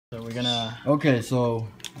So we're gonna. Okay, so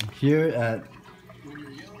here at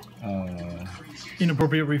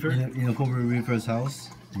Inappropriate Reefer. Inappropriate Reefer's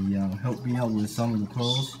house, he helped me out with some of the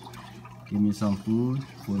corals, give me some food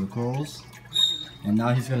for the corals, and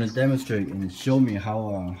now he's gonna demonstrate and show me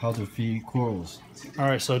how to feed corals. All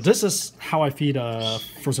right, so this is how I feed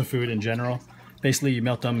frozen food in general. Basically, you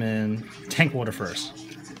melt them in tank water first,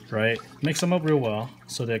 right? Mix them up real well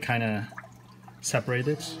so they're kind of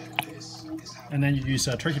separated. And then you use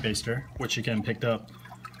a turkey baster, which you can pick up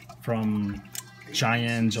from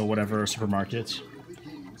Giant or whatever supermarkets.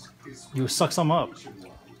 You suck some up.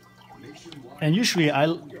 And usually, I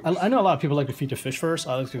know a lot of people like to feed the fish first.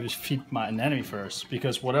 I like to just feed my anemone first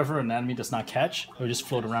because whatever anemone does not catch, it will just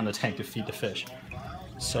float around the tank to feed the fish.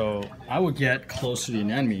 So I would get close to the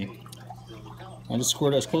anemone and just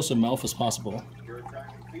squirt as close to the mouth as possible.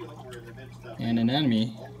 And an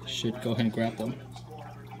anemone should go ahead and grab them.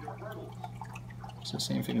 So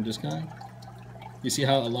same thing with this guy. You see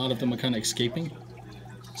how a lot of them are kind of escaping?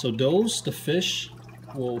 So those, the fish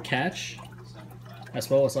will catch, as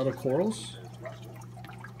well as other corals.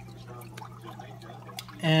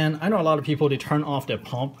 And I know a lot of people, they turn off their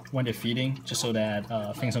pump when they're feeding, just so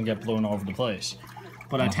that things don't get blown all over the place.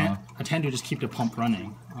 But I tend to just keep the pump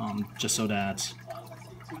running, just so that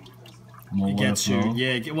it gets to,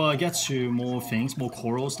 it gets to more things, more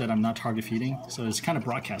corals that I'm not target feeding. So it's kind of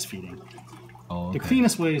broadcast feeding. Oh, okay. The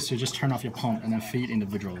cleanest way is to just turn off your pump and then feed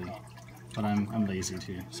individually. But I'm lazy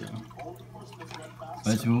too, so.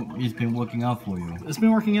 But it's been working out for you. It's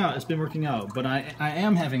been working out. It's been working out. But I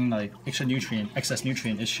am having like excess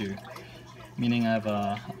nutrient issue, meaning I've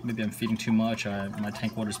maybe I'm feeding too much. My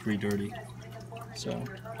tank water is pretty dirty. So,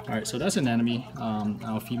 all right. So that's an anemone.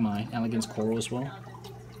 I'll feed my elegance coral as well.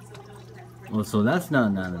 Oh, so that's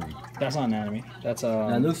not an anemone. That's not an anemone. That's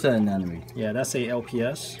that looks like an anemone. Yeah, that's a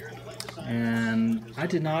LPS. And I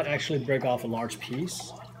did not actually break off a large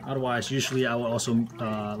piece. Otherwise, usually I would also,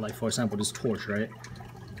 like for example, this torch, right?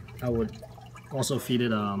 I would also feed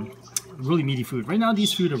it really meaty food. Right now,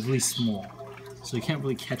 these food are really small, so you can't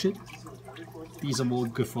really catch it. These are more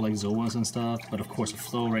good for like zoas and stuff, but of course the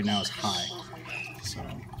flow right now is high, so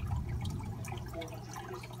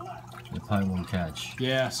They probably won't catch.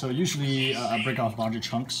 yeah. So usually I break off larger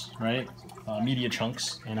chunks, right? Media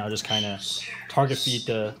chunks, and I'll just kind of target feed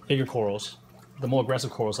the bigger corals, the more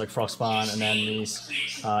aggressive corals like frog spawn, and then these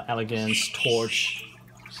elegance, torch,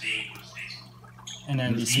 and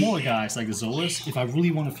then these smaller guys like the zoas. If I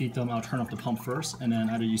really want to feed them, I'll turn off the pump first, and then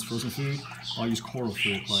either use frozen food or use coral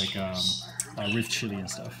food like reef chili and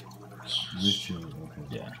stuff. Reef chili, okay.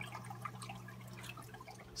 Yeah.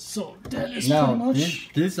 So that is now, pretty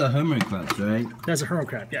much. These are hermit crabs, right? That's a hermit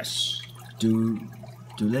crab, yes.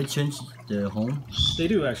 Do they change their home? They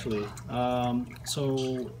do actually.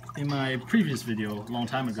 So in my previous video, a long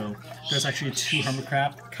time ago, there's actually two hermit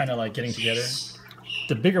crab kind of like getting together.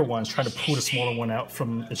 The bigger one's trying to pull the smaller one out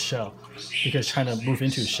from its shell because it's trying to move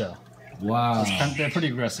into its shell. Wow. So they're pretty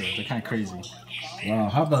aggressive. They're kind of crazy. Wow.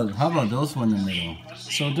 How about those one in the middle?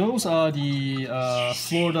 So those are the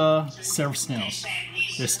Florida seraph snails.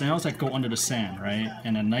 They're snails that go under the sand, right?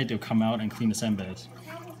 And at night they'll come out and clean the sand beds.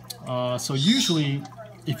 So usually,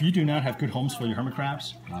 if you do not have good homes for your hermit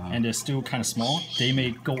crabs, and they're still kind of small, they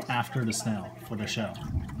may go after the snail for their shell.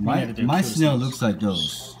 My snail looks like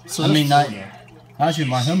those. So actually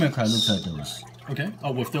my hermit crab looks like those. Okay.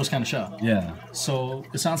 Oh, with those kind of shell. Yeah. So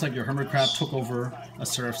it sounds like your hermit crab took over a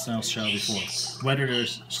seraph snail's shell before. Whether the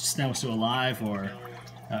snail was still alive, or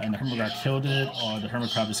and the hermit crab killed it, or the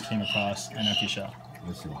hermit crab just came across an empty shell.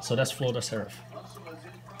 Let's see. So that's Florida seraph.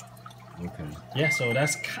 Okay. Yeah. So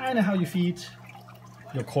that's kind of how you feed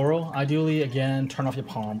your coral. Ideally, again, turn off your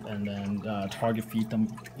pump and then target feed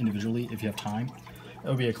them individually if you have time.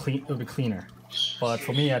 It'll be cleaner. But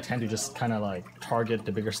for me, I tend to just kind of like target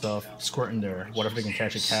the bigger stuff, squirt in there, whatever they can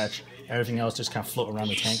catch, it catch. Everything else just kind of float around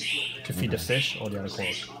the tank to feed the fish or the other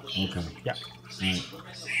corals. Okay. Yeah. All right.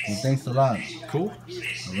 Well, thanks a lot. Cool.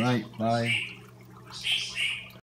 All right. Bye.